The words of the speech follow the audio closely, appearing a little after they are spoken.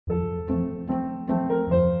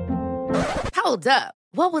Hold up.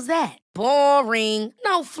 What was that? Boring.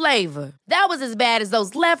 No flavor. That was as bad as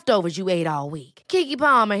those leftovers you ate all week. Keke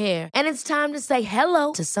Palmer here, and it's time to say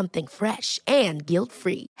hello to something fresh and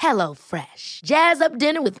guilt-free. Hello Fresh. Jazz up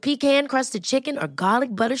dinner with pecan-crusted chicken or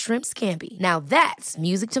garlic butter shrimp scampi. Now that's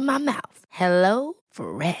music to my mouth. Hello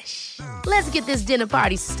Fresh. Let's get this dinner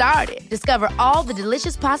party started. Discover all the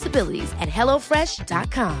delicious possibilities at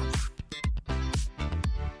hellofresh.com.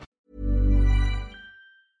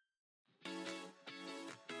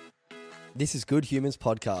 This is Good Humans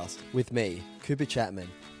Podcast with me, Cooper Chapman,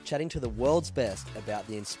 chatting to the world's best about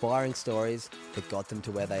the inspiring stories that got them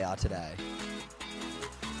to where they are today.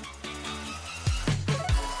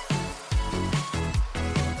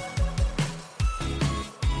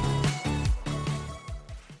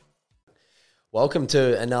 Welcome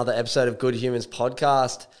to another episode of Good Humans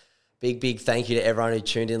Podcast. Big thank you to everyone who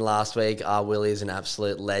tuned in last week. R. Willie is an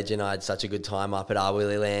absolute legend. I had such a good time up at R.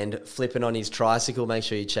 Willie Land, flipping on his tricycle. Make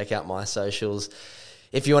sure you check out my socials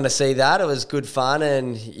if you want to see that. It was good fun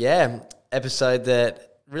and, episode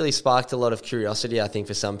that really sparked a lot of curiosity, I think,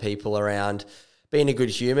 for some people around being a good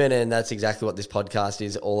human, and that's exactly what this podcast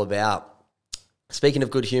is all about. Speaking of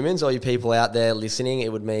good humans, all you people out there listening,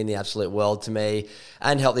 it would mean the absolute world to me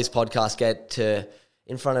and help this podcast get to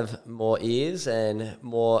in front of more ears and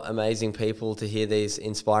more amazing people to hear these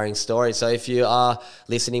inspiring stories. So if you are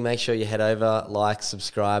listening, make sure you head over, like,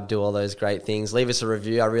 subscribe, do all those great things. Leave us a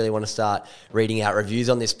review. I really want to start reading out reviews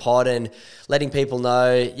on this pod and letting people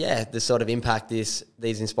know, the sort of impact these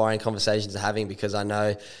inspiring conversations are having, because I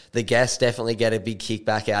know the guests definitely get a big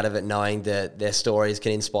kickback out of it, knowing that their stories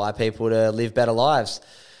can inspire people to live better lives.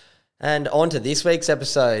 And on to this week's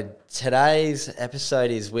episode. Today's episode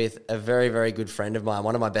is with a very, very good friend of mine,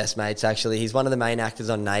 one of my best mates, actually. He's one of the main actors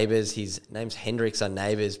on Neighbours. His name's Hendrix on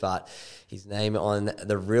Neighbours, but his name on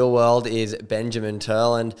the real world is Benjamin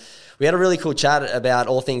Turland. We had a really cool chat about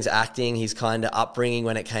all things acting, his kind of upbringing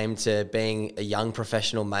when it came to being a young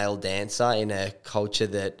professional male dancer in a culture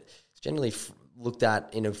that is generally looked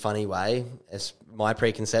at in a funny way. As my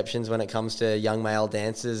preconceptions when it comes to young male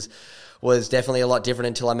dancers was definitely a lot different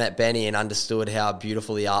until I met Benny and understood how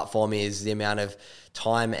beautiful the art form is, the amount of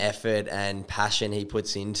time, effort, and passion he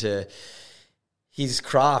puts into his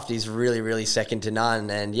craft is really, really second to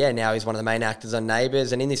none. And now he's one of the main actors on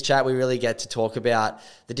Neighbours. And in this chat, we really get to talk about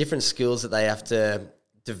the different skills that they have to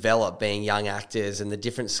develop being young actors, and the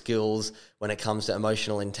different skills when it comes to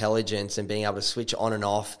emotional intelligence and being able to switch on and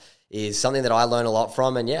off is something that I learn a lot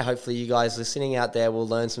from. And hopefully you guys listening out there will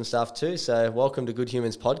learn some stuff too. So welcome to Good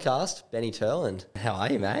Humans Podcast, Benny Turland. How are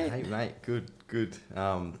you, mate? Hey, mate. Good.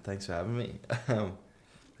 Thanks for having me. I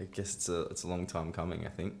guess it's a long time coming, I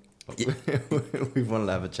think. We've wanted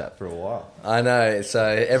to have a chat for a while. I know. So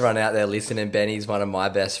everyone out there listening, Benny's one of my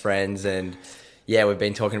best friends, and we've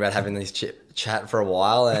been talking about having this chat for a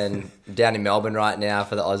while, and down in Melbourne right now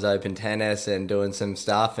for the Oz Open Tennis and doing some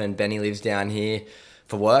stuff, and Benny lives down here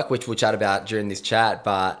for work, which we'll chat about during this chat.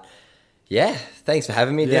 But thanks for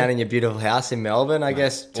having me down in your beautiful house in Melbourne. I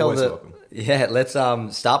guess welcome. Let's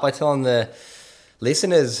start by telling the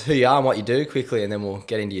listeners who you are and what you do quickly, and then we'll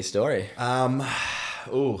get into your story.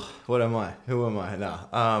 What am I? Who am I? No.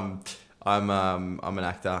 I'm an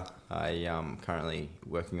actor. I am currently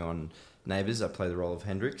working on Neighbours. I play the role of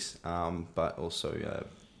Hendrix, but also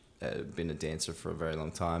been a dancer for a very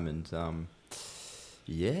long time, and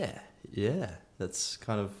that's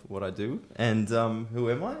kind of what I do. And who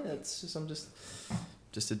am I? I'm just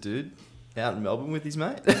a dude out in Melbourne with his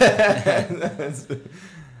mate. Well,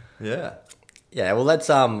 let's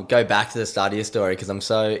go back to the start of your story, because I'm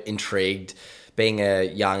so intrigued. Being a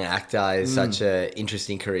young actor is such an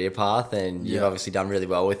interesting career path, and you've obviously done really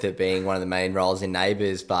well with it, being one of the main roles in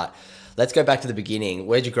Neighbours. But let's go back to the beginning.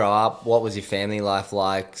 Where'd you grow up? What was your family life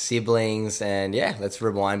like? Siblings? And let's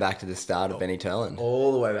rewind back to the start of Benny Turland.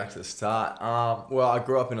 All the way back to the start. I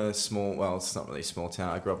grew up in a small, it's not really a small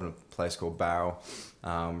town. I grew up in a place called Barrow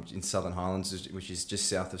in Southern Highlands, which is just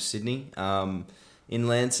south of Sydney.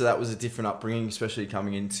 Inland, so that was a different upbringing, especially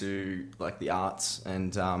coming into like the arts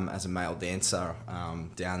and as a male dancer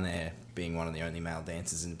down there, being one of the only male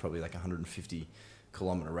dancers in probably like 150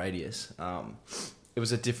 kilometre radius. It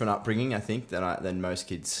was a different upbringing, I think, than most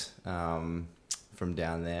kids from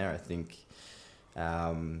down there, I think.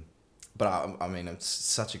 But I mean, it's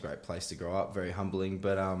such a great place to grow up, very humbling.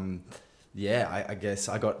 But I guess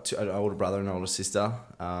I got an older brother and an older sister,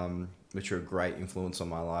 which are a great influence on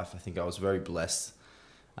my life. I think I was very blessed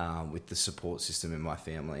with the support system in my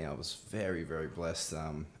family. I was very, very blessed,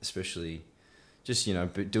 especially just,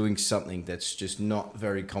 doing something that's just not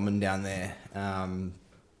very common down there.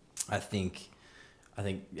 I think I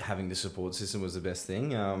think having the support system was the best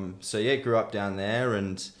thing. So yeah, grew up down there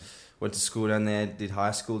and went to school down there, did high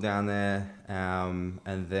school down there, and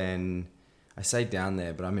then I say down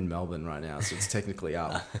there, but I'm in Melbourne right now, so it's technically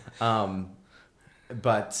up. Yeah,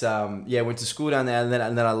 went to school down there, and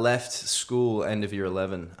then I left school end of year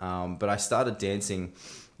 11. But I started dancing.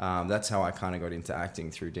 That's how I kind of got into acting,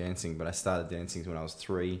 through dancing. But I started dancing when I was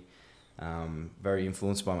 3. Very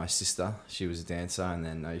influenced by my sister. She was a dancer, and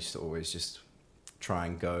then I used to always just try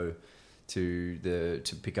and go to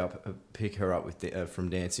pick her up from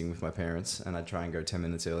dancing with my parents, and I'd try and go 10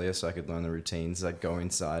 minutes earlier so I could learn the routines. I'd go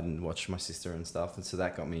inside and watch my sister and stuff, and so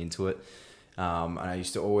that got me into it. And I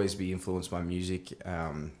used to always be influenced by music,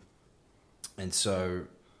 and so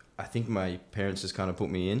I think my parents just kind of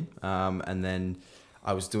put me in, and then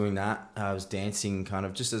I was doing that. I was dancing kind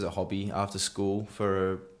of just as a hobby after school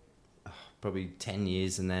for probably 10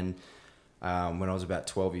 years, and then when I was about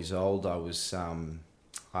 12 years old,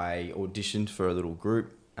 I auditioned for a little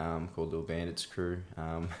group called Little Bandits Crew,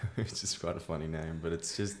 which is quite a funny name, but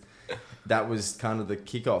it's just, that was kind of the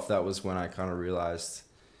kickoff. That was when I kind of realized,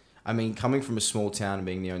 I mean, coming from a small town and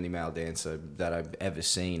being the only male dancer that I've ever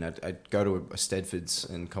seen, I'd go to a Stedfords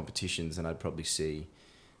and competitions, and I'd probably see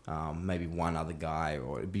maybe one other guy,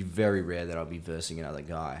 or it'd be very rare that I'd be versing another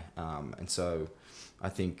guy. And so I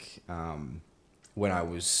think when I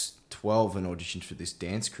was 12 and auditioned for this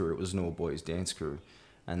dance crew, it was an all-boys dance crew.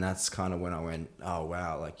 And that's kind of when I went, oh,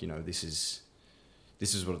 wow, like, you know, this is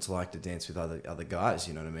what it's like to dance with other guys,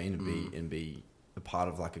 you know what I mean? And be a part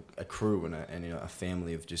of like a crew and you know, a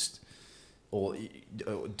family of just all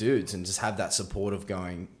dudes, and just have that support of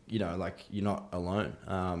going, you know, like, you're not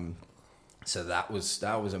alone. So that was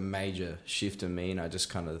a major shift in me, and I just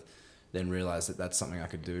kind of then realized that that's something I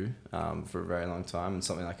could do for a very long time, and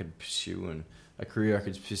something I could pursue, and a career I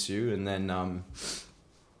could pursue. And then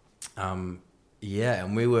yeah,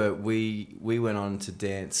 and we went on to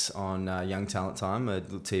dance on Young Talent Time, a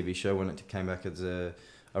little TV show when it came back as a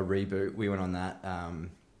reboot. We went on that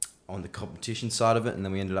on the competition side of it, and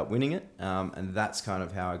then we ended up winning it. And that's kind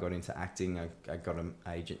of how I got into acting. I got an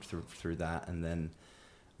agent through that, and then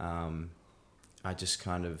I just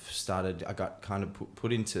kind of started. I got kind of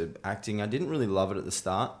put into acting. I didn't really love it at the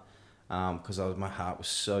start because my heart was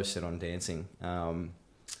so set on dancing.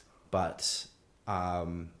 But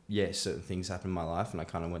yeah, certain things happened in my life, and I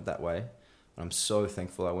kind of went that way. And I'm so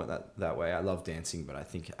thankful I went that way. I love dancing, but I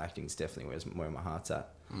think acting is definitely where my heart's at.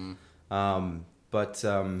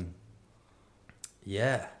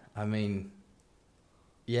 Yeah, I mean,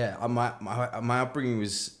 yeah, my upbringing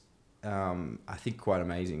was, I think, quite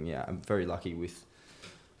amazing. Yeah, I'm very lucky with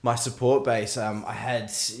my support base. I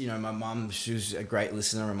had, you know, my mum, she was a great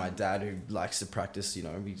listener, and my dad, who likes to practice, you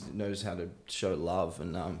know, he knows how to show love,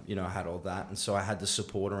 and, you know, I had all that. And so I had the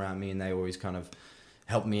support around me, and they always kind of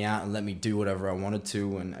helped me out and let me do whatever I wanted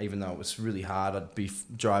to. And even though it was really hard, I'd be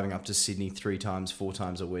driving up to Sydney 4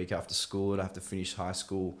 times a week after school. I'd have to finish high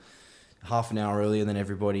school half an hour earlier than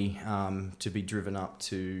everybody, to be driven up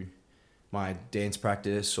to my dance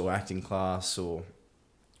practice or acting class or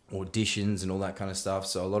auditions and all that kind of stuff.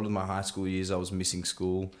 So a lot of my high school years I was missing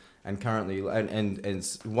school, and currently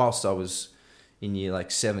and whilst I was in year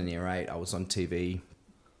like 7, year 8, I was on TV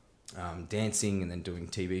dancing and then doing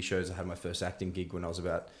TV shows. I had my first acting gig when I was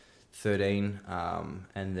about 13,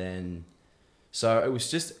 and then so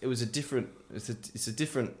it's a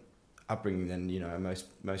different upbringing than, you know,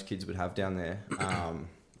 most kids would have down there.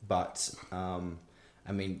 But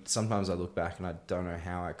I mean, sometimes I look back and I don't know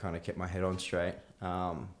how I kind of kept my head on straight.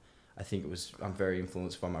 I think I'm very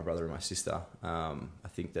influenced by my brother and my sister. I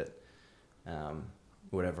think that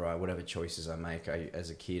whatever choices I make, as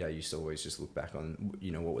a kid, I used to always just look back on,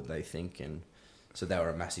 you know, what would they think, and so they were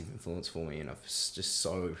a massive influence for me, and I'm just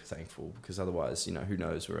so thankful, because otherwise, you know, who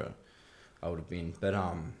knows where I would have been. But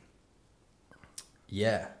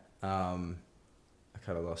yeah, I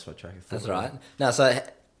kind of lost my track of thought. That's right. No, so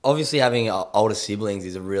obviously having older siblings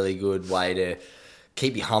is a really good way to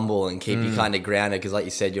keep you humble and keep you kind of grounded, because like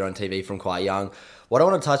you said, you're on TV from quite young. What I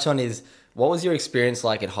want to touch on is, what was your experience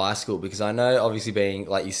like at high school? Because I know, obviously, being,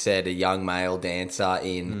 like you said, a young male dancer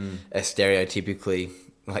in a stereotypically,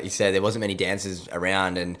 like you said, there wasn't many dancers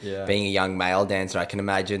around, and being a young male dancer, I can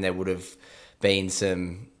imagine there would have been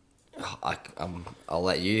some, I'll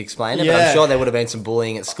let you explain it, but I'm sure there would have been some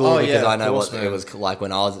bullying at school, because I know what it was like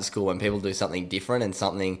when I was at school, when people do something different and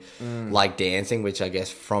something like dancing, which I guess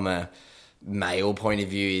from a male point of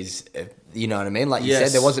view is, you know what I mean? Like you said,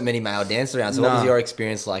 there wasn't many male dancers around. So what was your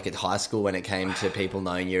experience like at high school when it came to people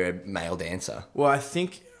knowing you're a male dancer? Well, I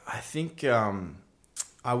think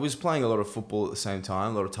I was playing a lot of football at the same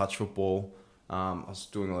time, a lot of touch football. I was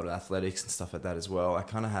doing a lot of athletics and stuff like that as well. I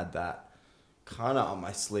kind of had that kind of on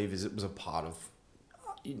my sleeve as it was a part of,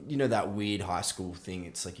 you know, that weird high school thing.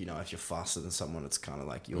 It's like, you know, if you're faster than someone, it's kind of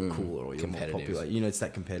like you're cooler or you're more popular. You know, it's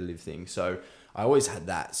that competitive thing. So I always had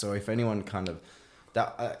that. So if anyone kind of,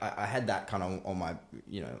 that I had that kind of on my,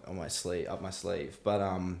 you know, on my sleeve, up my sleeve. But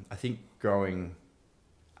I think growing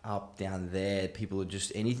up down there, people are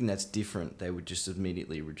just, anything that's different, they would just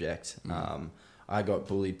immediately reject. I got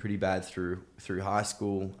bullied pretty bad through high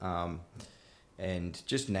school, and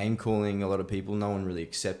just name calling a lot of people. No one really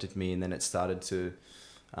accepted me, and then it started to,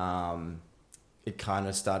 it kind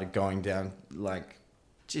of started going down, like,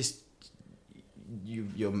 just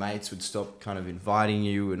your mates would stop kind of inviting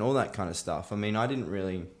you and all that kind of stuff. I mean, I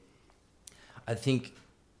think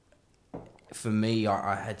for me,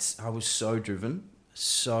 I was so driven,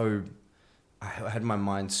 I had my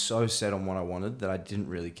mind so set on what I wanted that I didn't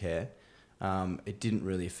really care. It didn't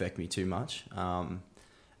really affect me too much.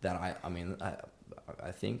 That I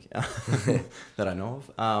think that I know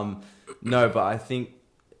of. No, but I think,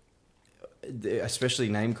 especially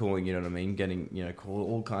name calling, you know what I mean? Getting, you know, called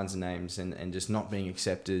all kinds of names and just not being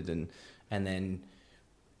accepted. And then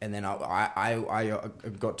I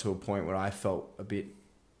got to a point where I felt a bit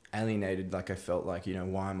alienated. Like I felt like, you know,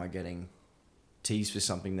 why am I getting teased for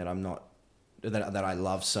something that I'm not, that I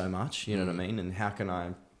love so much, you know what I mean? And how can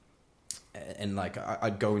I, and like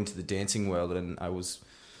I'd go into the dancing world and I was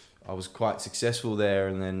quite successful there.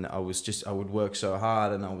 And then I would work so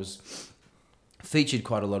hard and I was featured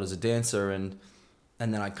quite a lot as a dancer. And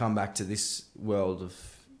then I'd come back to this world of,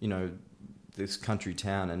 you know, this country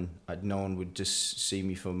town and no one would just see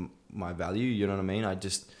me for my value, you know what I mean?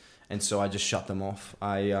 So I just shut them off.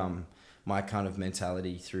 My kind of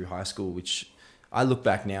mentality through high school, which I look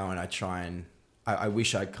back now and I try and, I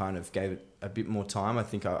wish I kind of gave it a bit more time. I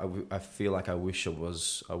think I feel like I wish I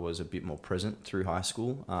was a bit more present through high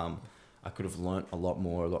school. I could have learnt a lot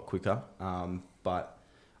more, a lot quicker. But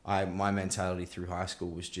my mentality through high school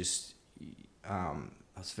was just, I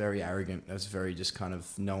was very arrogant. I was very just kind of,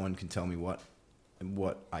 no one can tell me what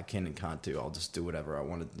I can and can't do. I'll just do whatever I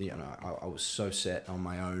wanted. You know, I was so set on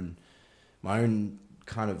my own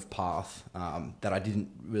kind of path that I didn't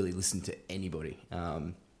really listen to anybody.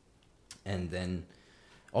 And then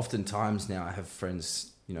oftentimes now I have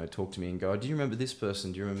friends, you know, talk to me and go, do you remember this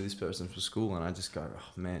person? Do you remember this person from school? And I just go,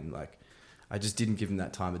 oh man, like I just didn't give them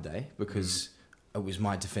that time of day because it was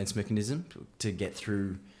my defense mechanism to get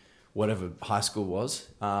through whatever high school was.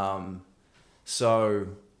 And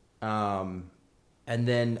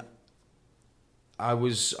then I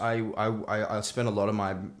spent a lot of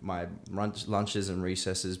my lunches and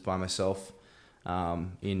recesses by myself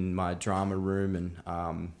in my drama room, and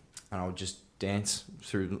I would just dance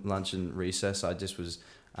through lunch and recess. I just was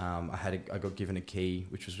I got given a key,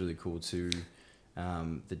 which was really cool, to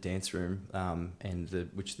the dance room,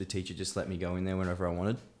 which the teacher just let me go in there whenever I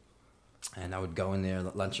wanted. And I would go in there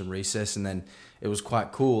at lunch and recess, and then it was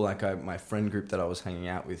quite cool. Like my friend group that I was hanging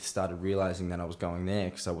out with started realizing that I was going there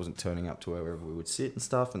because I wasn't turning up to wherever we would sit and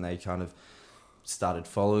stuff, and they kind of started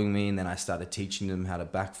following me. And then I started teaching them how to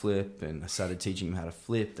backflip, and I started teaching them how to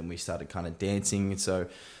flip, and we started kind of dancing. And so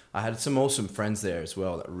I had some awesome friends there as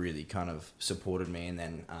well that really kind of supported me, and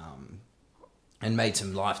then and made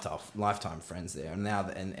some lifetime friends there. And now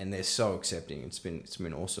and they're so accepting. It's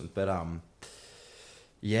been awesome. But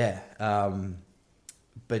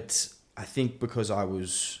but I think because I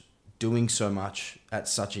was doing so much at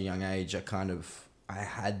such a young age, I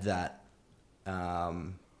had that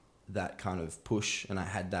kind of push, and I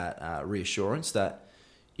had that reassurance that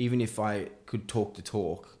even if I could talk the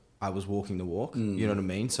talk, I was walking the walk. You know what I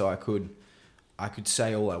mean? So I could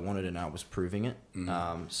say all I wanted, and I was proving it.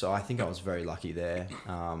 So I think I was very lucky there.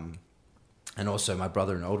 And also my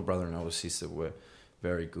older brother and older sister were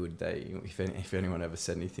very good. They, if anyone ever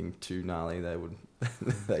said anything too gnarly,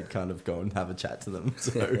 they'd kind of go and have a chat to them.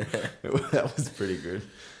 So that was pretty good.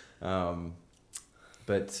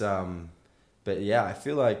 But yeah, I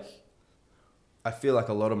feel like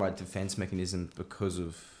a lot of my defense mechanism, because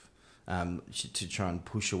of to try and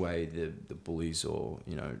push away the bullies, or,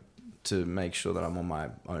 you know, to make sure that I'm on my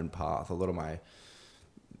own path. A lot of my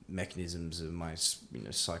mechanisms of my, you know,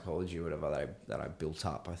 psychology or whatever that I built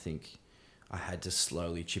up, I think I had to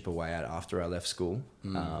slowly chip away at after I left school,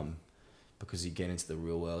 because you get into the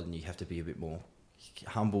real world and you have to be a bit more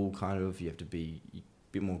humble, kind of. You have to be a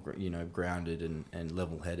bit more, you know, grounded and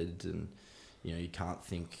level-headed, and, you know, you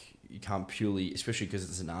can't purely, especially because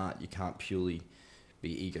it's an art, you can't purely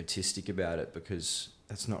be egotistic about it, because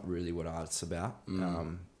that's not really what art's about.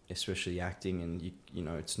 Especially acting, and you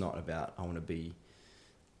know, it's not about I want to be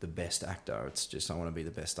the best actor. It's just I want to be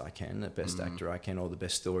the best I can, the best actor I can, or the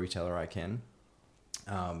best storyteller I can,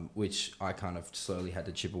 which I kind of slowly had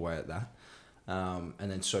to chip away at that. And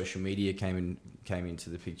then social media came into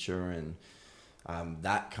the picture, and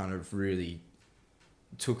that kind of really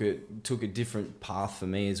took a different path for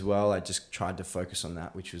me as well. I just tried to focus on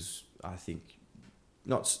that, which was, I think,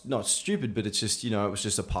 not stupid, but it's just, it was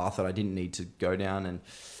just a path that I didn't need to go down, and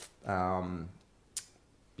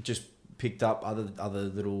it just picked up other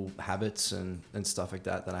little habits and stuff like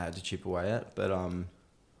that I had to chip away at. But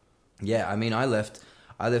yeah, I mean, I left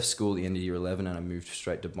school at the end of year 11, and I moved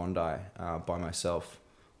straight to Bondi by myself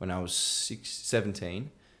when I was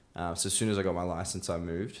 17. So as soon as I got my license, I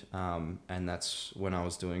moved, and that's when I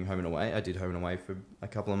was doing home and away. I did home and away for a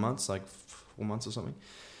couple of months, like 4 months or something.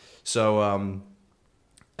 So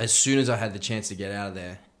as soon as I had the chance to get out of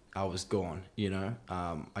there, I was gone.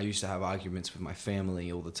 I used to have arguments with my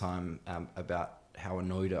family all the time about how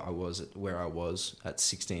annoyed I was at where I was at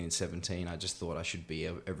 16 and 17. I just thought I should be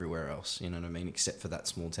everywhere else, you know what I mean, except for that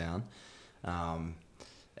small town, and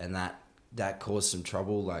that caused some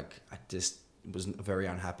trouble. Like, I just was very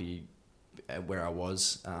unhappy at where I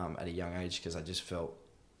was at a young age, because I just felt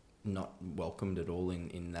not welcomed at all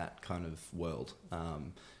in that kind of world,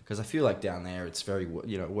 because I feel like down there it's very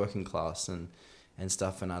working class and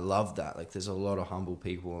stuff, and I love that. Like, there's a lot of humble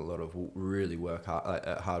people, a lot of really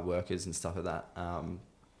hard workers and stuff like that.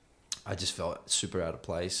 I just felt super out of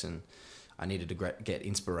place, and I needed to get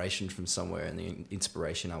inspiration from somewhere, and the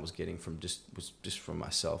inspiration I was getting was just from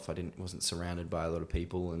myself. Wasn't surrounded by a lot of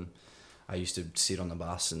people, and I used to sit on the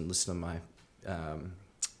bus and listen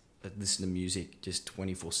to music just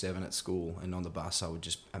 24/7 at school, and on the bus I would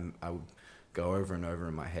go over and over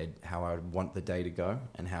in my head how I would want the day to go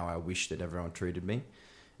and how I wish that everyone treated me.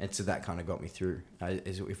 And so that kind of got me through.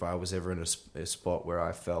 If I was ever in a spot where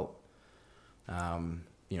I felt,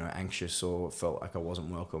 anxious or felt like I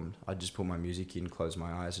wasn't welcomed, I'd just put my music in, close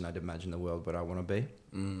my eyes, and I'd imagine the world where I want to be.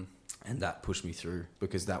 And that pushed me through,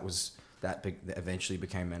 because that eventually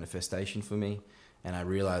became manifestation for me. And I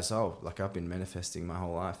realized, I've been manifesting my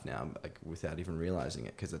whole life now, like, without even realizing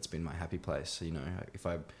it, because that's been my happy place. So,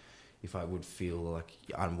 if I would feel like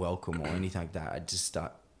unwelcome or anything like that, I'd just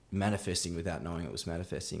start manifesting without knowing it was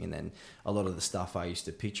manifesting. And then a lot of the stuff I used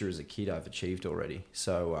to picture as a kid, I've achieved already.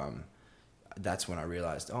 So that's when I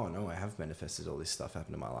realized, oh no, I have manifested all this stuff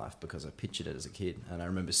happened in my life because I pictured it as a kid. And I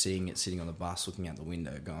remember seeing it sitting on the bus, looking out the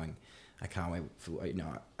window, going, I can't wait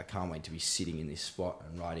to be sitting in this spot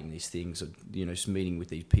and writing these things, or, just meeting with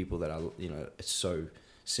these people that it's so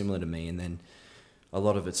similar to me. And then a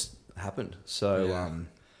lot of it's happened. So, yeah.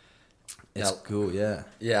 It's cool, yeah.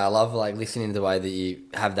 Yeah, I love listening to the way that you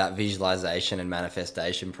have that visualization and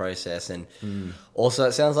manifestation process. And also,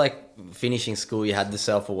 it sounds like finishing school, you had the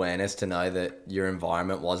self-awareness to know that your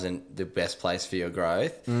environment wasn't the best place for your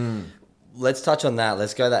growth. Let's touch on that.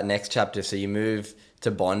 Let's go that next chapter. So you move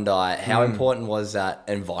to Bondi. How important was that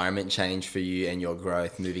environment change for you and your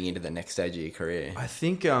growth moving into the next stage of your career? I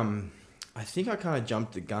think I kind of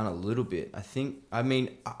jumped the gun a little bit.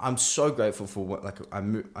 I'm so grateful for what, I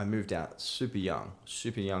moved out super young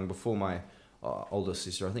before my older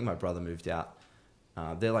sister. I think my brother moved out.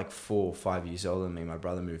 They're 4 or 5 years older than me. My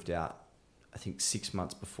brother moved out, I think 6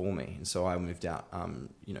 months before me. And so I moved out,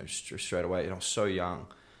 straight away. And I was so young.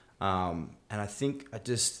 And I think I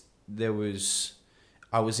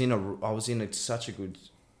was in such a good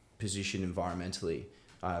position environmentally,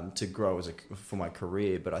 to grow for my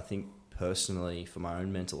career. But I think, personally, for my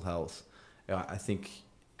own mental health, I think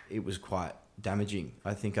it was quite damaging.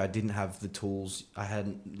 I think I didn't have the tools. I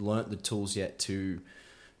hadn't learnt the tools yet to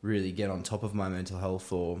really get on top of my mental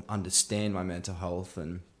health or understand my mental health.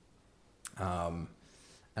 And I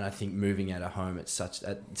think moving out of home at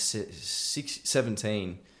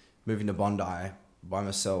 17, moving to Bondi by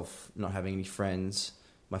myself, not having any friends,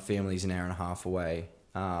 my family's an hour and a half away,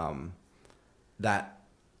 that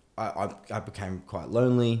I became quite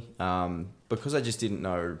lonely, because I just didn't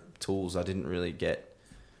know tools. I didn't really get,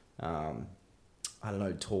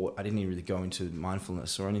 taught. I didn't even really go into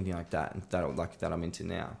mindfulness or anything like that, and that I'm into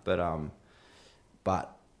now. But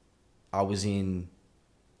I was I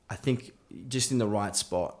think, just in the right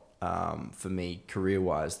spot for me,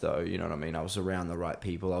 career-wise, though. You know what I mean? I was around the right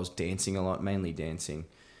people. I was dancing a lot, mainly dancing.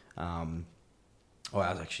 I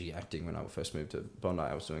was actually acting when I first moved to Bondi.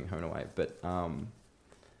 I was doing home and away, but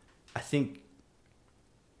I think,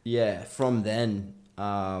 from then,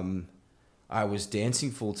 I was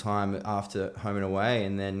dancing full time after home and away,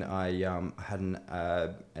 and then I had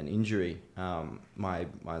an injury. My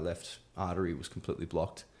left artery was completely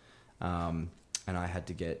blocked, and I had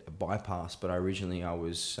to get a bypass. But originally I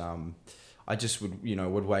I just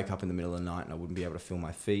would wake up in the middle of the night and I wouldn't be able to feel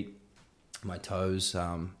my feet, my toes,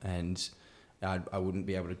 and I wouldn't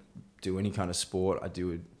be able to do any kind of sport.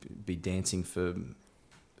 Would be dancing for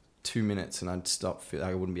 2 minutes and I'd stop.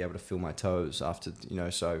 I wouldn't be able to feel my toes after,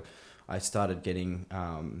 so I started getting,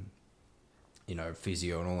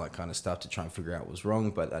 physio and all that kind of stuff to try and figure out what was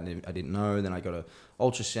wrong, but I didn't know. Then I got an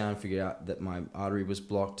ultrasound, figured out that my artery was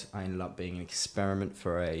blocked. I ended up being an experiment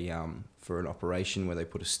for an operation where they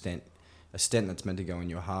put a stent that's meant to go in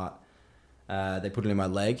your heart. They put it in my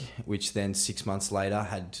leg, which then 6 months later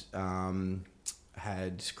had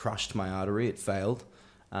crushed my artery. It failed.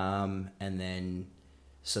 And then,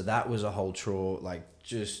 so that was a whole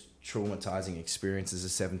just traumatizing experience as a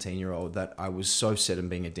 17-year-old, that I was so set on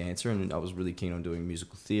being a dancer, and I was really keen on doing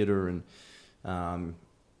musical theatre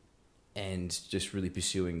and just really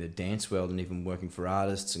pursuing the dance world and even working for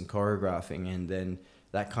artists and choreographing. And then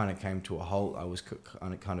that kind of came to a halt. I was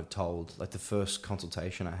kind of told, like the first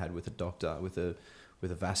consultation I had with a doctor, with a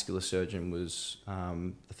vascular surgeon, was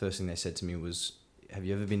the first thing they said to me was, "Have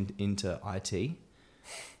you ever been into IT?"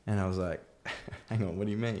 And I was like, hang on, what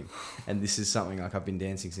do you mean? And this is something like I've been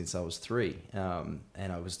dancing since I was 3. And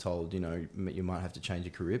I was told, you might have to change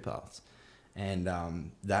your career paths. And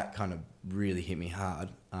that kind of really hit me hard.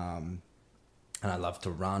 And I love to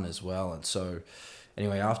run as well. And so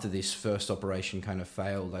anyway, after this first operation kind of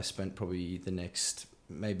failed, I spent probably the next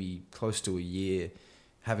maybe close to a year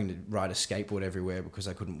having to ride a skateboard everywhere because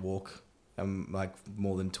I couldn't walk like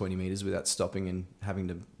more than 20 meters without stopping, and having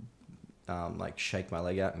to shake my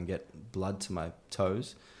leg out and get blood to my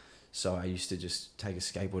toes. So I used to just take a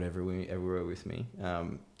skateboard everywhere with me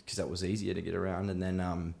because that was easier to get around. And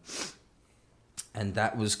then and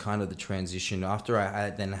that was kind of the transition. After I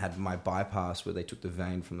then had my bypass, where they took the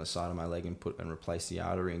vein from the side of my leg and replaced the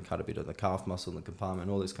artery and cut a bit of the calf muscle and the compartment,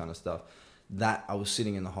 all this kind of stuff. That I was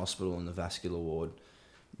sitting in the hospital in the vascular ward,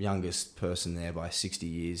 youngest person there by 60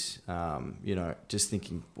 years, just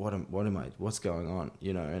thinking, what's going on,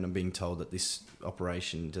 and I'm being told that this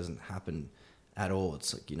operation doesn't happen at all.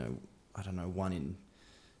 It's like, I don't know, 1 in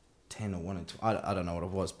 10 or 1 in 20, I don't know what it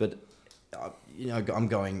was, but, I'm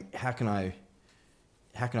going, how can I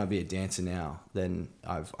be a dancer now? Then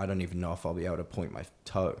I don't even know if I'll be able to point my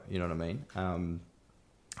toe, you know what I mean? I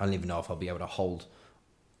don't even know if I'll be able to hold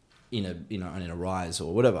in a rise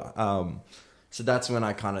or whatever. So that's when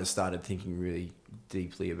I kind of started thinking really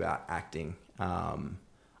deeply about acting.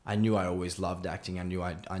 I knew I always loved acting. I knew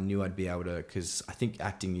I'd be able to, because I think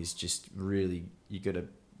acting is just really, you got to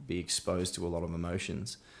be exposed to a lot of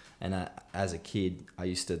emotions. And as a kid,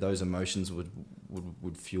 those emotions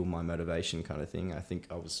would fuel my motivation, kind of thing. I think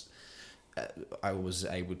I was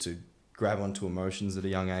able to grab onto emotions at a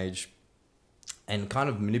young age and kind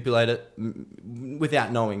of manipulate it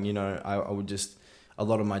without knowing. I would just, a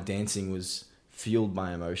lot of my dancing was fueled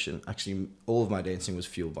by emotion. Actually, all of my dancing was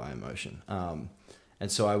fueled by emotion.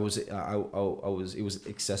 And so it was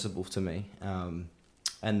accessible to me.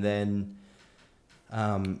 And then,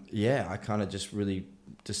 I kind of just really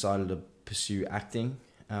decided to pursue acting,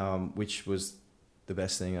 which was the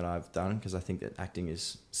best thing that I've done, because I think that acting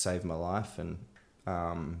has saved my life and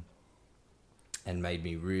made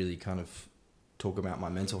me really kind of talk about my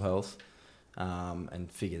mental health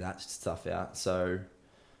and figure that stuff out. So,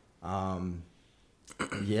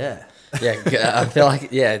 yeah. I feel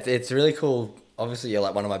like, it's really cool. Obviously, you're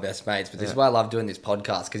like one of my best mates, but this is why I love doing this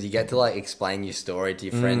podcast, because you get to like explain your story to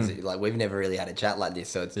your friends. Like, we've never really had a chat like this,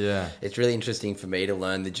 so it's really interesting for me to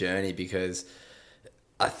learn the journey, because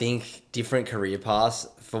I think different career paths,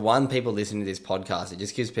 for one, people listening to this podcast, it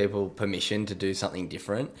just gives people permission to do something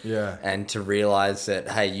different. Yeah. And to realize that,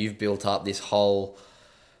 hey, you've built up this whole,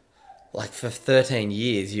 like, for 13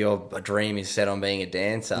 years, your dream is set on being a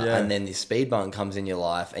dancer. Yeah. And then this speed bump comes in your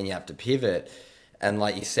life and you have to pivot. And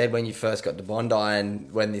like you said, when you first got to Bondi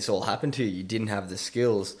and when this all happened to you, you didn't have the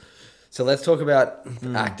skills. So let's talk about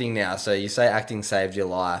acting now. So you say acting saved your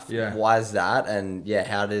life. Yeah. Why is that? And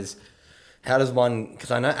how does one,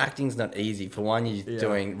 because I know acting's not easy. For one, you're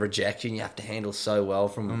doing rejection. You have to handle so well,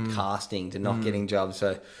 from casting to not getting jobs.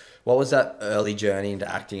 So what was that early journey into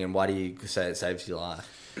acting, and why do you say it saves your life?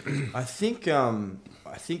 I think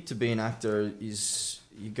to be an actor is,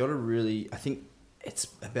 you got to really, I think it's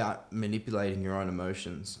about manipulating your own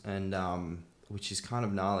emotions, and which is kind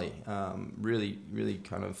of gnarly, really, really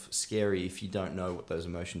kind of scary if you don't know what those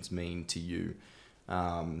emotions mean to you,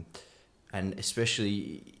 and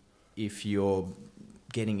especially if you're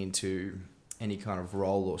getting into any kind of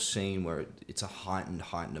role or scene where it's a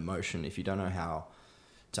heightened emotion. If you don't know how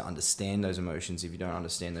to understand those emotions, if you don't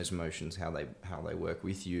understand those emotions, how they work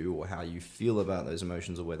with you, or how you feel about those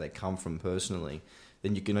emotions, or where they come from personally,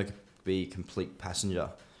 then you're gonna be a complete passenger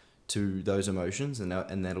to those emotions, and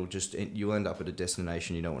that'll just, you'll end up at a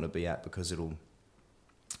destination you don't want to be at, because it'll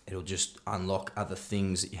just unlock other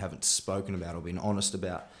things that you haven't spoken about or been honest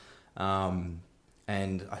about.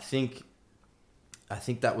 And I think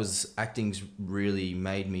that was, acting's really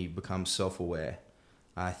made me become self-aware.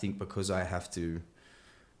 I think because I have to,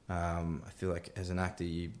 I feel like as an actor,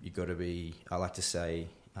 you got to be, I like to say,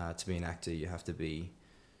 to be an actor, you have to be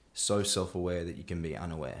so self-aware that you can be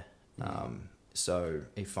unaware. So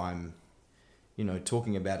if I'm,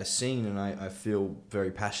 talking about a scene and I feel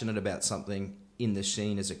very passionate about something in the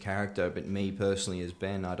scene as a character, but me personally as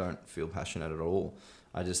Ben, I don't feel passionate at all.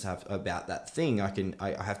 I just have about that thing. I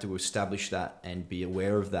have to establish that and be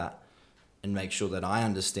aware of that and make sure that I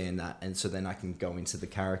understand that. And so then I can go into the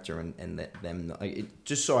character and let them,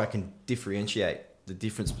 just so I can differentiate the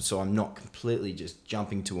difference. So I'm not completely just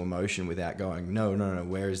jumping to emotion without going, no,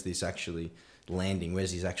 where is this actually landing?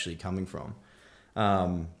 Where's this actually coming from?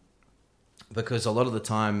 Because a lot of the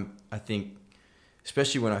time, I think,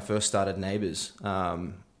 especially when I first started Neighbours,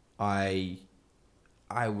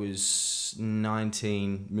 I was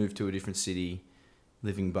 19, moved to a different city,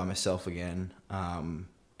 living by myself again.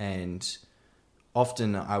 And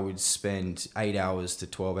often I would spend 8 hours to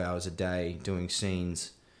 12 hours a day doing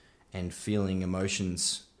scenes and feeling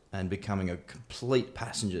emotions and becoming a complete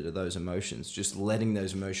passenger to those emotions, just letting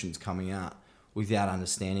those emotions coming out without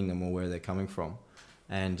understanding them or where they're coming from.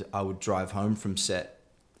 And I would drive home from set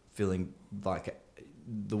feeling like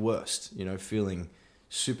the worst, feeling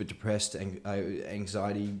super depressed,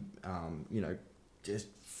 anxiety, just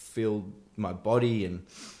feel my body, and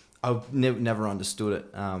I never understood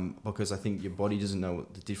it, because I think your body doesn't know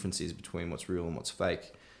what the difference is between what's real and what's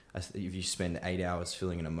fake. If you spend 8 hours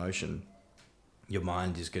feeling an emotion, your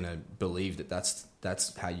mind is going to believe that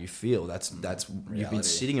that's how you feel. That's reality. You've been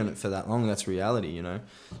sitting on it for that long. That's reality,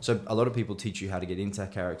 So a lot of people teach you how to get into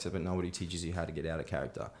character, but nobody teaches you how to get out of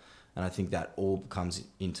character. And I think that all comes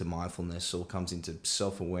into mindfulness, all comes into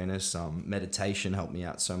self-awareness. Meditation helped me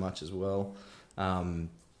out so much as well.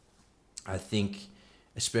 I think,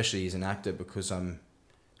 especially as an actor, because I'm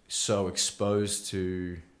so exposed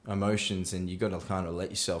to emotions, and you got to kind of let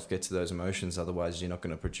yourself get to those emotions. Otherwise, you're not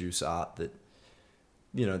going to produce art that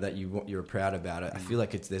you're proud about it. I feel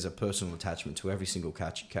like there's a personal attachment to every single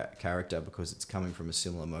character because it's coming from a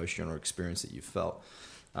similar emotion or experience that you felt.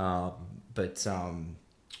 What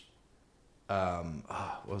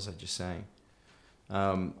was I just saying?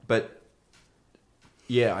 But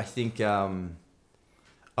yeah, I think,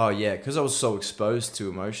 because I was so exposed to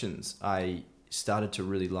emotions, I started to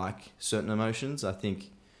really like certain emotions. I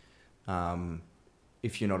think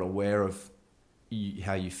if you're not aware of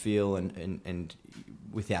how you feel and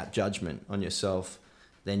without judgment on yourself,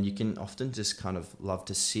 then you can often just kind of love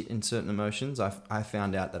to sit in certain emotions. I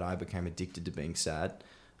found out that I became addicted to being sad.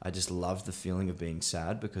 I just loved the feeling of being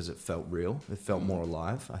sad because it felt real. It felt more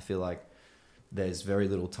alive. I feel like there's very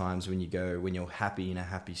little times when you're happy in a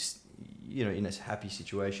happy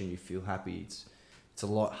situation, you feel happy. It's a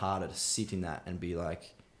lot harder to sit in that and be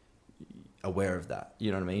like aware of that.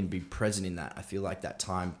 You know what I mean? Be present in that. I feel like that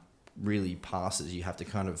time really passes. You have to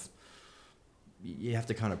kind of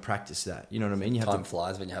practice that. You know what I mean? Time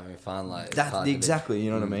flies when you're having fun. Exactly. You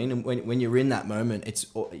know what I mean? And when you're in that moment,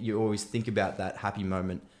 you always think about that happy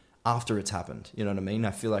moment after it's happened. You know what I mean?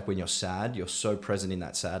 I feel like when you're sad, you're so present in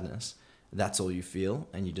that sadness. That's all you feel,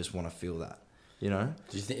 and you just want to feel that. Do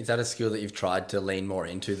you think, is that a skill that you've tried to lean more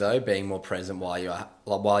into though, being more present while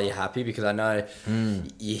you're happy? Because I know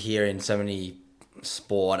you hear in so many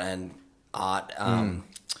sport and art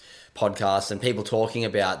podcasts and people talking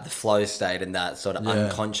about the flow state and that sort of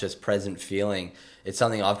unconscious present feeling. It's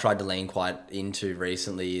something I've tried to lean quite into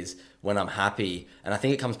recently, is when I'm happy, and I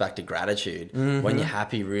think it comes back to gratitude. Mm-hmm. When you're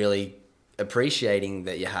happy, really appreciating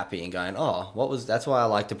that you're happy and going, that's why I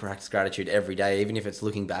like to practice gratitude every day, even if it's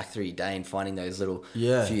looking back through your day and finding those little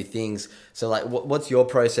few things. So like, what's your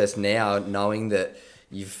process now, knowing that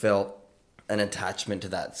you've felt an attachment to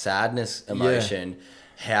that sadness emotion?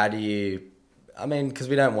 How do you, because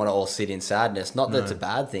we don't want to all sit in sadness. Not that it's a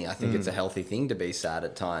bad thing. I think it's a healthy thing to be sad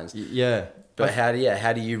at times. But how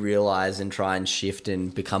do you realize and try and shift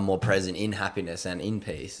and become more present in happiness and in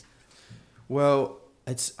peace? Well,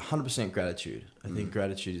 it's 100% gratitude. I think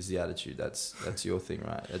gratitude is the attitude. That's your thing,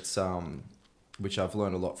 right? It's which I've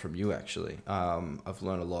learned a lot from you, actually. I've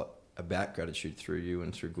learned a lot about gratitude through you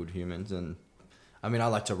and through Good Humans. And I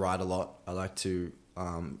like to write a lot. I like to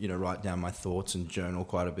write down my thoughts and journal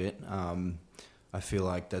quite a bit. I feel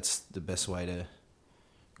like that's the best way to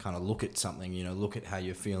kind of look at something, look at how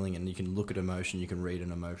you're feeling, and you can look at emotion, you can read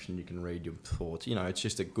an emotion, you can read your thoughts. It's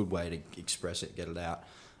just a good way to express it, get it out.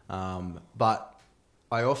 But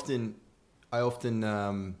I often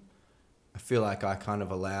I feel like I kind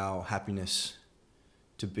of allow happiness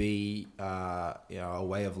to be a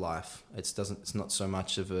way of life. It's not so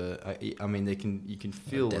much of I mean you can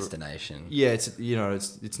feel A destination. Yeah,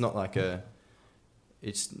 it's not like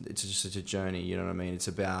it's just a journey, you know what I mean? It's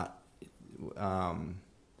about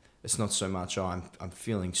it's not so much I'm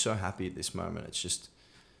feeling so happy at this moment. It's just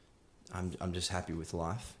I'm just happy with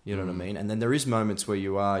life, you know what I mean? And then there is moments where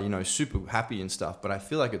you are, super happy and stuff, but I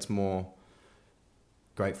feel like it's more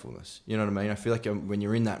gratefulness, you know what I mean? I feel like when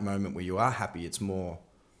you're in that moment where you are happy, it's more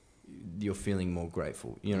you're feeling more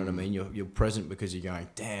grateful, you know what I mean? You're present because you're going,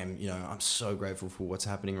 damn, I'm so grateful for what's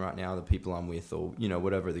happening right now, the people I'm with, or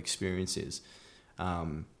whatever the experience is.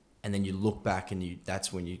 And then you look back and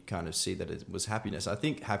that's when you kind of see that it was happiness. I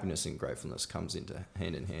think happiness and gratefulness comes into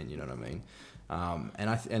hand in hand, you know what I mean?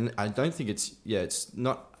 And I don't think it's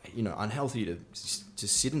not unhealthy to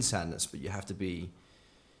sit in sadness, but you have to be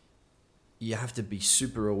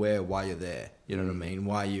super aware why you're there. You know what I mean?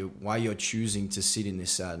 Why you're choosing to sit in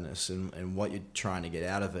this sadness and what you're trying to get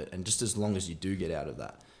out of it. And just as long as you do get out of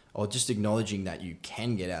that, or just acknowledging that you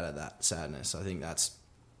can get out of that sadness, I think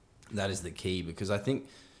that is the key. Because I think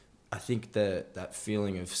that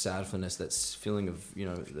feeling of sadness, that feeling of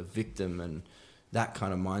the victim and that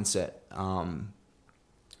kind of mindset,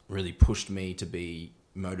 really pushed me to be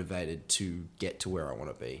motivated to get to where I want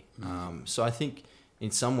to be. So I think,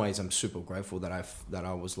 in some ways, I'm super grateful that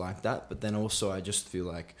I was like that. But then also, I just feel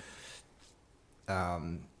like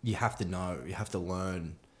you have to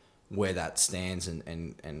learn where that stands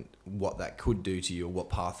and what that could do to you, or what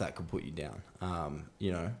path that could put you down.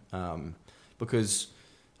 Because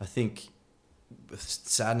I think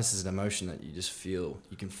sadness is an emotion that you just feel.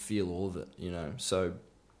 You can feel all of it. So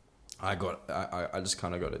I just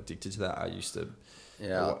kind of got addicted to that. I used to.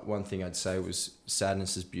 Yeah. One thing I'd say was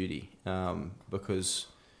sadness is beauty, because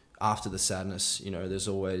after the sadness, there's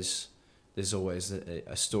always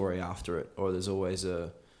a story after it, or there's always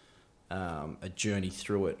a journey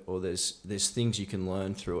through it, or there's things you can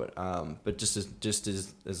learn through it. But just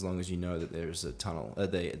as long as you know that there's a tunnel,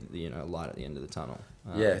 light at the end of the tunnel.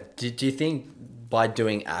 Do you think by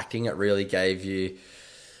doing acting, it really gave you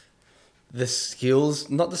the skills,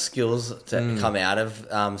 not the skills to come out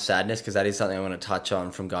of sadness, because that is something I want to touch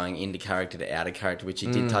on, from going into character to out of character, which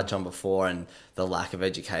you did touch on before, and the lack of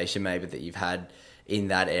education maybe that you've had in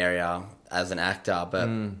that area as an actor. But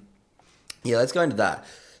yeah, let's go into that.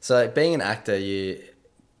 So being an actor, you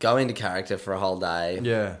go into character for a whole day.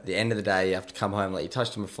 Yeah. At the end of the day, you have to come home, like you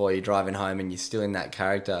touched on before, you're driving home and you're still in that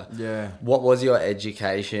character. Yeah. What was your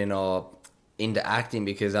education or into acting?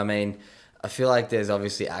 Because I feel like there's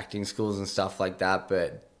obviously acting schools and stuff like that,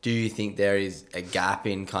 but do you think there is a gap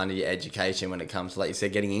in kind of your education when it comes to, like you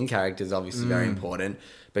said, getting in character is obviously very important,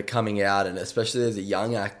 but coming out, and especially as a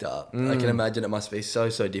young actor, I can imagine it must be so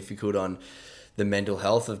difficult on the mental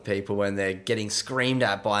health of people when they're getting screamed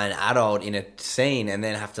at by an adult in a scene and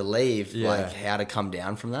then have to leave, like how to come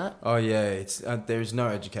down from that? Oh yeah, it's there's no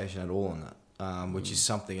education at all on that, which is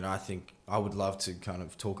something that I think I would love to kind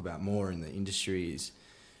of talk about more in the industry, is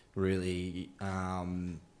really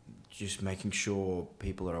just making sure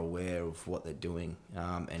people are aware of what they're doing,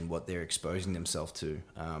 and what they're exposing themselves to,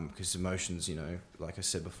 because emotions, like I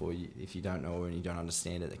said before, if you don't know and you don't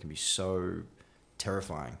understand it, they can be so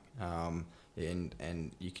terrifying,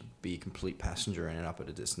 and you can be a complete passenger and end up at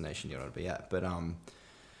a destination you don't want to be at. But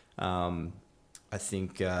I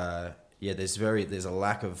think there's a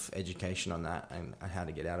lack of education on that and how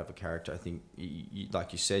to get out of a character. I think you,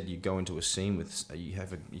 like you said, you go into a scene with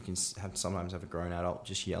you can sometimes have a grown adult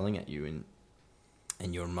just yelling at you,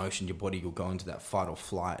 and your emotion, your body will go into that fight or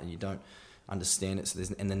flight, and you don't understand it. So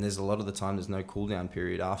then there's a lot of the time there's no cool down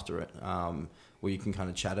period after it, where you can kind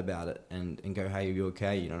of chat about it and go, hey, are you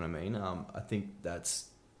okay? You know what I mean? I think that's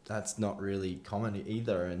not really common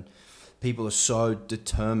either, and people are so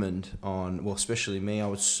determined on, well, especially me, I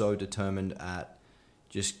was so determined at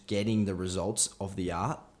just getting the results of the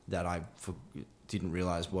art that I didn't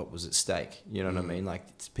realize what was at stake. You know what I mean? Like,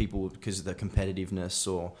 it's people, because of the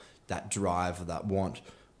competitiveness or that drive or that want,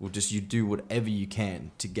 you do whatever you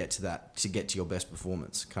can to get to your best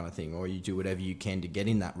performance kind of thing, or you do whatever you can to get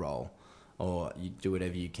in that role, or you do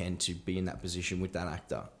whatever you can to be in that position with that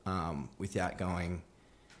actor, without going,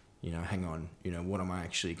 hang on, what am I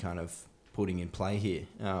actually kind of putting in play here?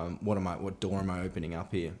 What door am I opening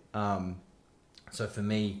up here? So for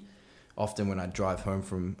me, often when I drive home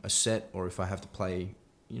from a set, or if I have to play,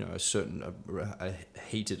 a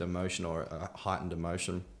heated emotion or a heightened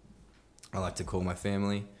emotion, I like to call my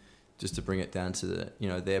family just to bring it down to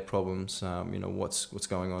their problems, what's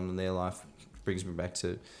going on in their life, brings me back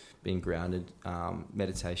to being grounded.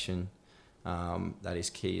 Meditation, that is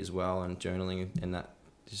key as well, and journaling, and that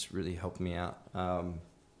just really helped me out.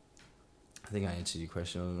 I think I answered your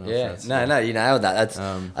question. I don't know if that's no, you nailed that. That's.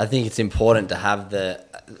 I think it's important to have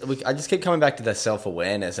I just keep coming back to the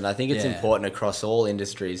self-awareness, and I think it's important across all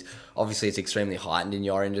industries. Obviously, it's extremely heightened in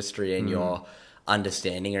your industry, and your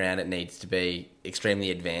understanding around it needs to be extremely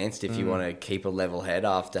advanced if you want to keep a level head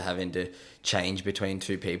after having to change between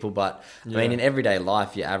two people. But I mean, in everyday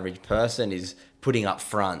life, your average person is putting up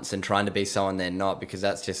fronts and trying to be someone they're not, because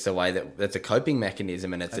that's just the way that's a coping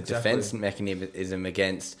mechanism, and it's a defense mechanism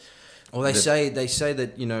against. Well, they say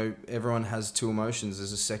that, you know, everyone has two emotions.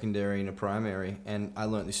 There's a secondary and a primary, and I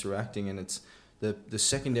learned this through acting. And it's the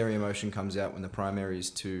secondary emotion comes out when the primary is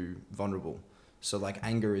too vulnerable. So like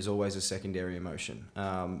anger is always a secondary emotion,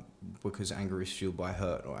 because anger is fueled by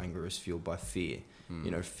hurt, or anger is fueled by fear.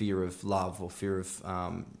 You know, fear of love, or fear of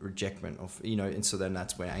rejectment, or you know, and so then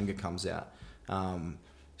that's where anger comes out.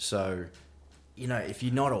 So, you know, if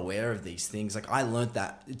you're not aware of these things, like I learned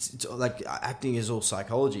that it's like acting is all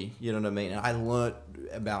psychology, you know what I mean? And I learned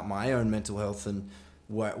about my own mental health and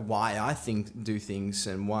why I do things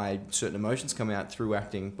and why certain emotions come out through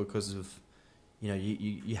acting, because of, you know,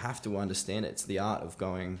 you have to understand it. It's the art of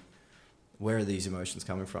going, where are these emotions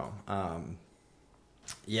coming from?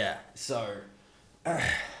 So, what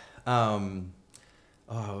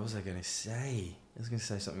was I going to say? I was going to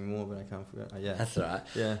say something more, but I can't forget. That's all right.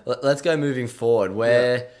 Yeah. Let's go moving forward.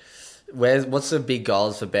 What's the big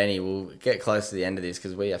goals for Benny? We'll get close to the end of this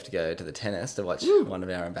because we have to go to the tennis to watch one of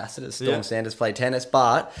our ambassadors, Storm Sanders, play tennis.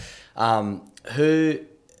 But where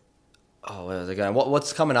was I going?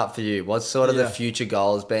 What's coming up for you? What's sort of the future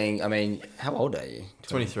goals being? I mean, how old are you?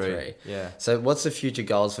 23. Yeah. So what's the future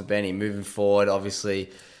goals for Benny moving forward?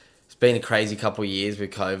 Obviously, it's been a crazy couple of years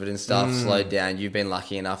with COVID and stuff, slowed down. You've been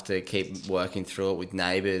lucky enough to keep working through it with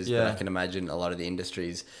Neighbours, but I can imagine a lot of the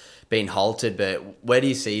industry's been halted. But where do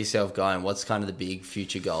you see yourself going? What's kind of the big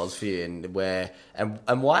future goals for you, and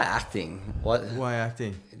why acting? Why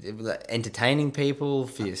acting? Entertaining people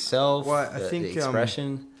for yourself. Well, I think the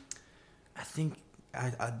expression. I think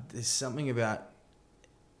there's something about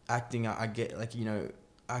acting. I get, like, you know,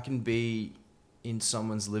 I can be in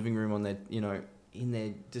someone's living room on their, you know,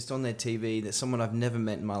 just on their TV, that someone I've never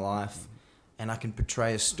met in my life, and I can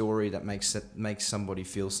portray a story that makes somebody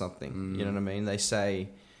feel something. You know what I mean? They say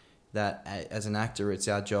that as an actor, it's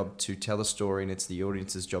our job to tell a story, and it's the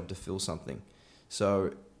audience's job to feel something.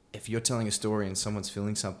 So if you're telling a story and someone's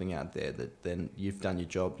feeling something out there, then you've done your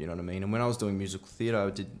job. You know what I mean? And when I was doing musical theatre, I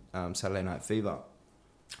did Saturday Night Fever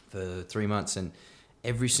for 3 months, and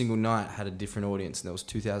every single night had a different audience, and there was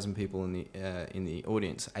 2,000 people in the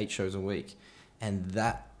audience, 8 shows a week. And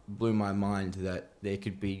that blew my mind, that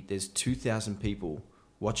there's 2,000 people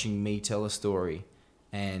watching me tell a story,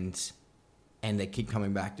 and they keep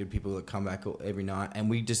coming back. There are people that come back every night, and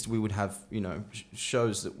we would have, you know,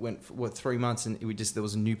 shows that went for 3 months, and there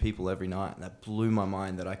was new people every night, and that blew my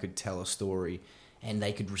mind, that I could tell a story and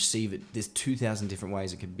they could receive it. There's 2,000 different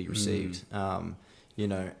ways it could be received, you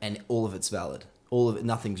know, and all of it's valid. All of it,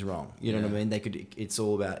 nothing's wrong. You know what I mean? It's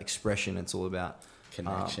all about expression. It's all about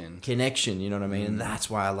connection, you know what I mean? And that's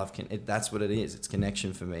why I love that's what it is. It's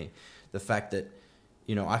connection for me. The fact that,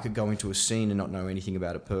 you know, I could go into a scene and not know anything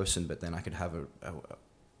about a person, but then I could have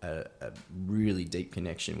a really deep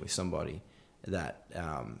connection with somebody that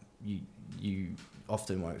you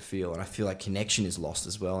often won't feel. And I feel like connection is lost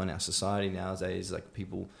as well in our society nowadays. Like,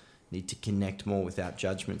 people need to connect more without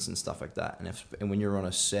judgments and stuff like that. And when you're on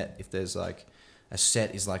a set, if there's like, a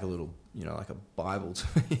set is like a little, you know, like a Bible to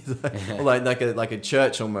me, like a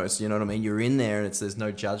church almost. You know what I mean? You're in there, and there's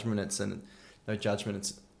no judgment. It's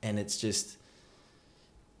just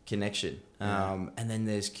connection. And then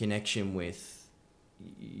there's connection with,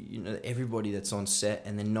 you know, everybody that's on set,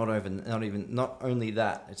 and then not only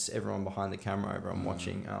that, it's everyone behind the camera, everyone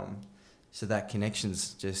watching. So that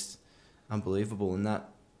connection's just unbelievable, and that.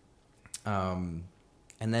 And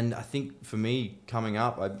then I think for me coming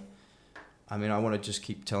up, I mean, I want to just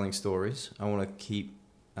keep telling stories. I want to keep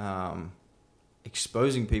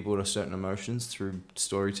exposing people to certain emotions through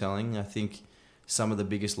storytelling. I think some of the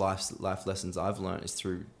biggest life lessons I've learned is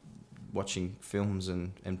through watching films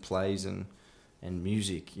and plays and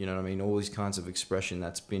music. You know what I mean? All these kinds of expression.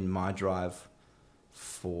 That's been my drive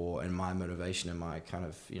and my motivation and my kind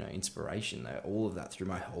of, you know, inspiration. All of that through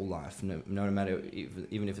my whole life. No matter,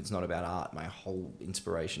 even if it's not about art, my whole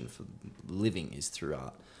inspiration for living is through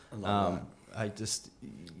art. I love that. I just,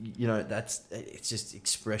 you know, it's just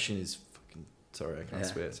expression is fucking, sorry, I can't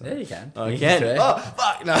swear. Sorry. Yeah, you can. Oh, you can? Oh,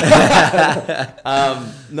 fuck, no.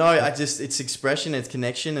 No, it's expression, it's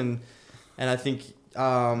connection, And I think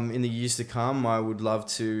in the years to come, I would love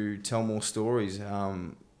to tell more stories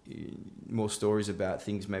about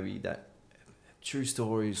things maybe that true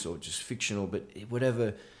stories or just fictional, but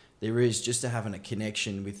whatever there is, just to having a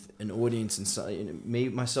connection with an audience and so,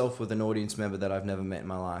 myself with an audience member that I've never met in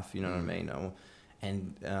my life, you know what I mean?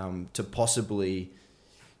 And to possibly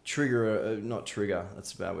that's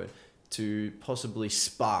a bad word, to possibly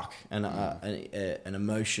spark an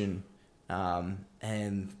emotion,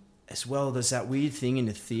 and as well, there's that weird thing in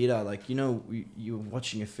the theater, like, you're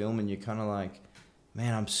watching a film and you're kind of like,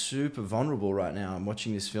 man, I'm super vulnerable right now. I'm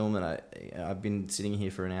watching this film and I've been sitting here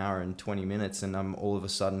for an hour and 20 minutes and I'm all of a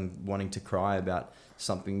sudden wanting to cry about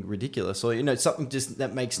something ridiculous, or something just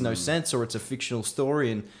that makes no sense, or it's a fictional story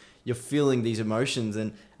and you're feeling these emotions.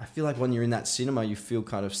 And I feel like when you're in that cinema, you feel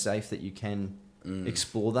kind of safe that you can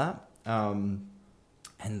explore that. And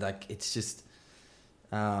like, it's just,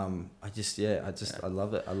 I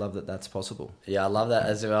love it. I love that that's possible. Yeah, I love that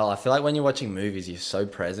as well. I feel like when you're watching movies, you're so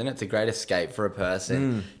present. It's a great escape for a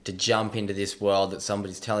person to jump into this world that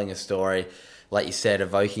somebody's telling a story. Like you said,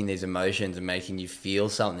 evoking these emotions and making you feel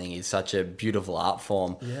something is such a beautiful art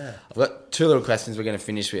form. Yeah. I've got two little questions we're going to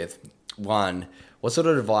finish with. One, what sort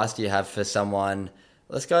of advice do you have for someone,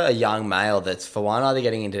 let's go a young male that's, for one, either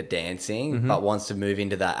getting into dancing but wants to move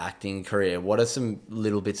into that acting career? What are some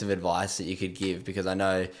little bits of advice that you could give? Because I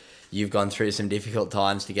know you've gone through some difficult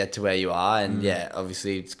times to get to where you are. And yeah,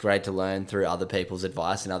 obviously it's great to learn through other people's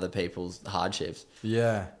advice and other people's hardships.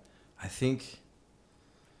 Yeah. I think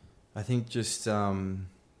just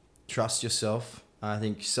trust yourself. I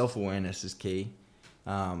think self-awareness is key.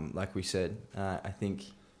 Like we said, I think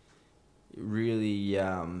really...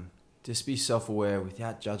 just be self-aware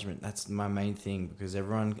without judgment. That's my main thing, because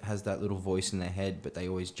everyone has that little voice in their head, but they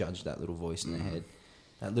always judge that little voice in their head.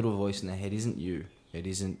 That little voice in their head isn't you. It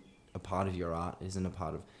isn't a part of your art. It isn't a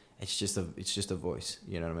part of... It's just a voice.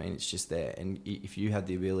 You know what I mean? It's just there. And if you have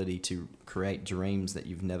the ability to create dreams that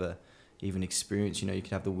you've never even experienced, you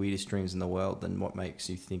can have the weirdest dreams in the world, then what makes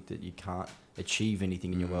you think that you can't achieve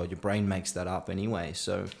anything in your world? Your brain makes that up anyway.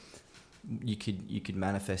 So... you could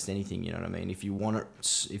manifest anything, you know what I mean? If you want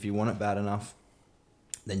it bad enough,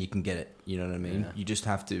 then you can get it, you know what I mean? Yeah. You just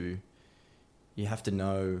have to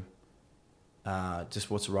know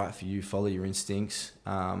just what's right for you. Follow your instincts.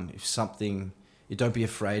 If something, don't be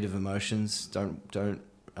afraid of emotions. Don't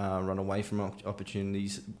run away from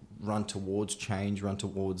opportunities. Run towards change. Run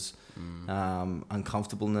towards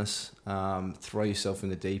uncomfortableness. Throw yourself in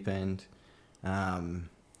the deep end.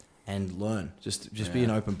 And learn. Just be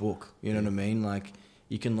an open book. You know what I mean? Like,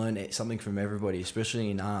 you can learn something from everybody,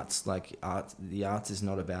 especially in arts. Like, the arts is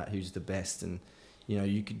not about who's the best, and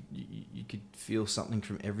you could feel something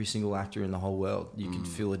from every single actor in the whole world. You could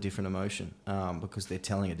feel a different emotion because they're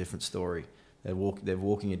telling a different story. They're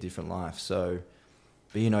walking a different life. So,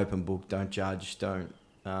 be an open book. Don't judge. Don't.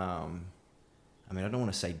 I don't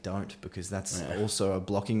want to say don't, because that's also a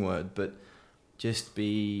blocking word, but just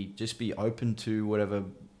be open to whatever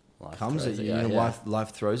life comes at you.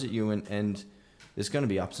 Life throws at you, and there's going to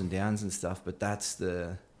be ups and downs and stuff, but that's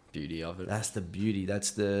the beauty of it. That's the beauty.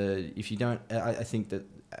 That's the... If you don't... I think that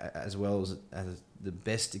as well as the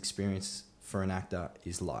best experience for an actor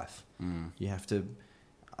is life. You have to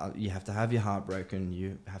have your heart broken.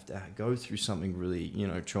 You have to go through something really,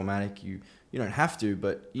 traumatic. You don't have to,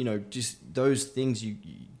 but just those things, you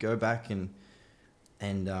go back and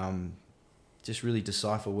just really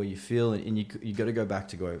decipher where you feel, and you got to go back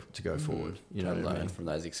to go forward. You know, learn from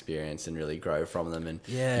those experiences and really grow from them, and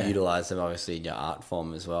utilize them obviously in your art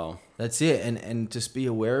form as well. That's it, and just be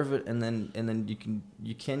aware of it, and then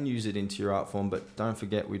you can use it into your art form, but don't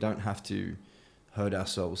forget, we don't have to hurt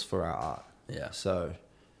ourselves for our art. Yeah. So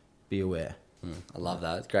be aware. I love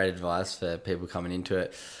that. It's great advice for people coming into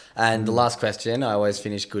it. And the last question I always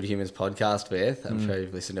finish Good Humans podcast with, I'm sure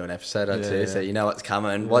you've listened to an episode or two, so you know what's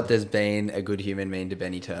coming. What does being a good human mean to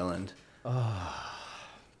Benny Turland?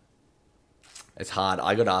 It's hard.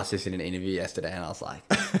 I got asked this in an interview yesterday, and I was like,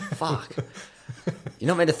 fuck. You're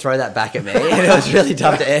not meant to throw that back at me. And it was really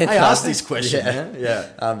tough to answer. I asked this question.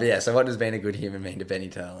 Yeah. So what does being a good human mean to Benny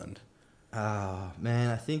Turland?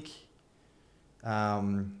 Man, I think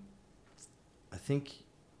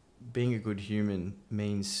being a good human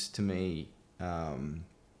means to me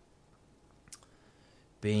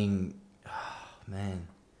being... man,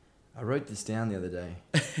 I wrote this down the other day.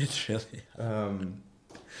 It's really...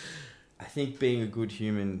 I think being a good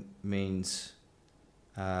human means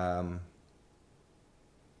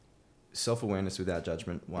self-awareness without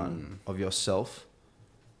judgment, of yourself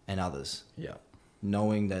and others. Yeah.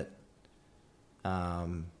 Knowing that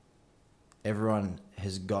everyone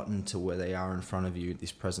has gotten to where they are in front of you at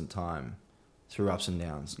this present time through ups and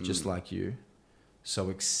downs, just like you. So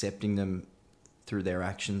accepting them through their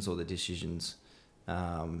actions or their decisions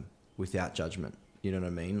without judgment. You know what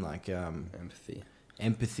I mean? Like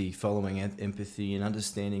empathy, following empathy, and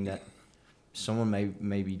understanding that someone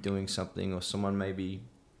may be doing something, or someone may be,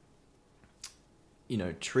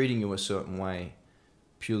 treating you a certain way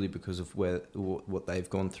purely because of what they've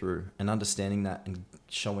gone through, and understanding that and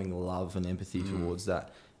showing love and empathy towards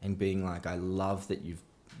that, and being like, I love that you've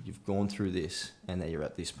gone through this and that you're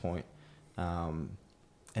at this point.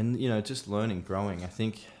 And, just learning, growing. I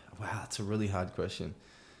think, wow, that's a really hard question.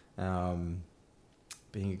 Being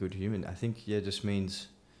a good human, I think, just means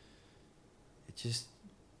it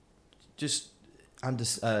I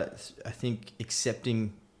think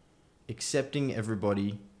accepting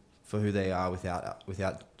everybody for who they are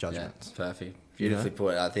without judgment. Yeah, perfect. Beautifully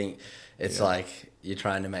put. I think it's like you're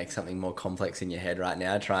trying to make something more complex in your head right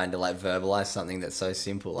now, trying to verbalize something that's so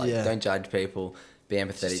simple. Don't judge people, be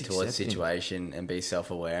empathetic towards the situation, and be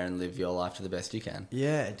self-aware and live your life to the best you can.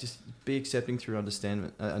 Yeah, just be accepting through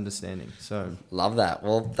understanding. So love that.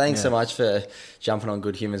 Well, thanks so much for jumping on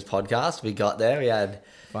Good Humans podcast. We got there. We had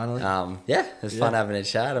finally. It was fun having a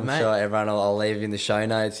chat. I'm sure everyone I'll leave in the show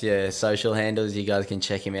notes your social handles. You guys can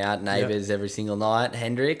check him out. Neighbours every single night.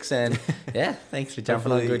 Hendrix, and thanks for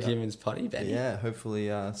jumping on Good Humans potty, Benny. Yeah, hopefully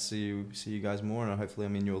see you guys more, and hopefully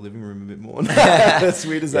I'm in your living room a bit more. As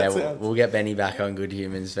weird as that sounds. We'll get Benny back on Good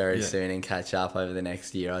Humans very soon and catch up over the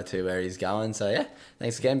next year or two where he's going. So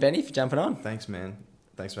thanks again, Benny, for jumping on. Thanks, man.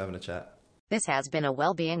 Thanks for having a chat. This has been a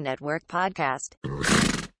Wellbeing Network podcast.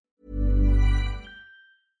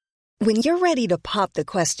 When you're ready to pop the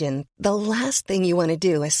question, the last thing you want to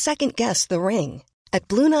do is second-guess the ring. At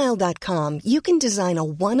BlueNile.com, you can design a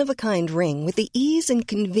one-of-a-kind ring with the ease and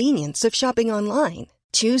convenience of shopping online.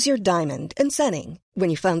 Choose your diamond and setting. When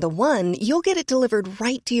you find the one, you'll get it delivered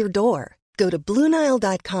right to your door. Go to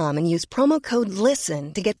BlueNile.com and use promo code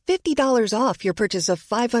LISTEN to get $50 off your purchase of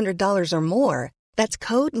 $500 or more. That's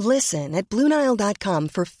code LISTEN at BlueNile.com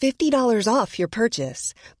for $50 off your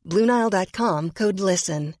purchase. BlueNile.com, code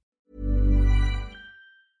LISTEN.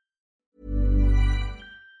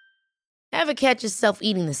 Ever catch yourself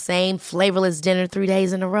eating the same flavorless dinner 3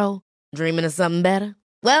 days in a row? Dreaming of something better?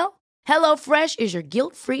 Well, HelloFresh is your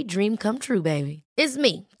guilt-free dream come true, baby. It's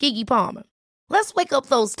me, Keke Palmer. Let's wake up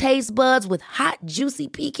those taste buds with hot, juicy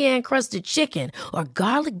pecan-crusted chicken or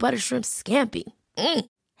garlic butter shrimp scampi.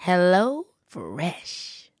 Hello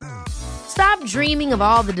Fresh. Stop dreaming of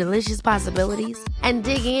all the delicious possibilities and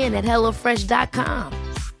dig in at HelloFresh.com.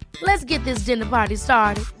 Let's get this dinner party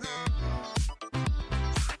started.